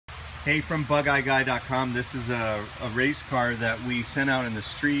Hey, from BugEyeGuy.com. This is a race car that we sent out in the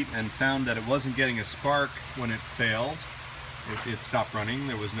street and found that it wasn't getting a spark when it failed. It stopped running,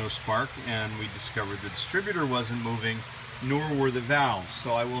 there was no spark, and we discovered the distributor wasn't moving, nor were the valves.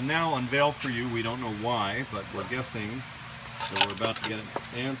 So I will now unveil for you, we don't know why, but we're guessing. So we're about to get an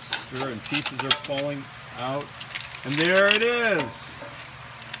answer, and pieces are falling out. And there it is!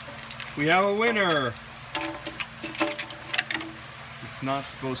 We have a winner! It's not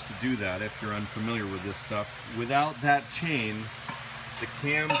supposed to do that if you're unfamiliar with this stuff. Without that chain, the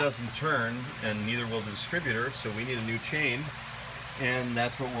cam doesn't turn, and neither will the distributor, so we need a new chain. And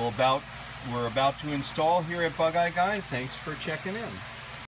that's what we're about to install here at Bug Eye Guy. Thanks for checking in.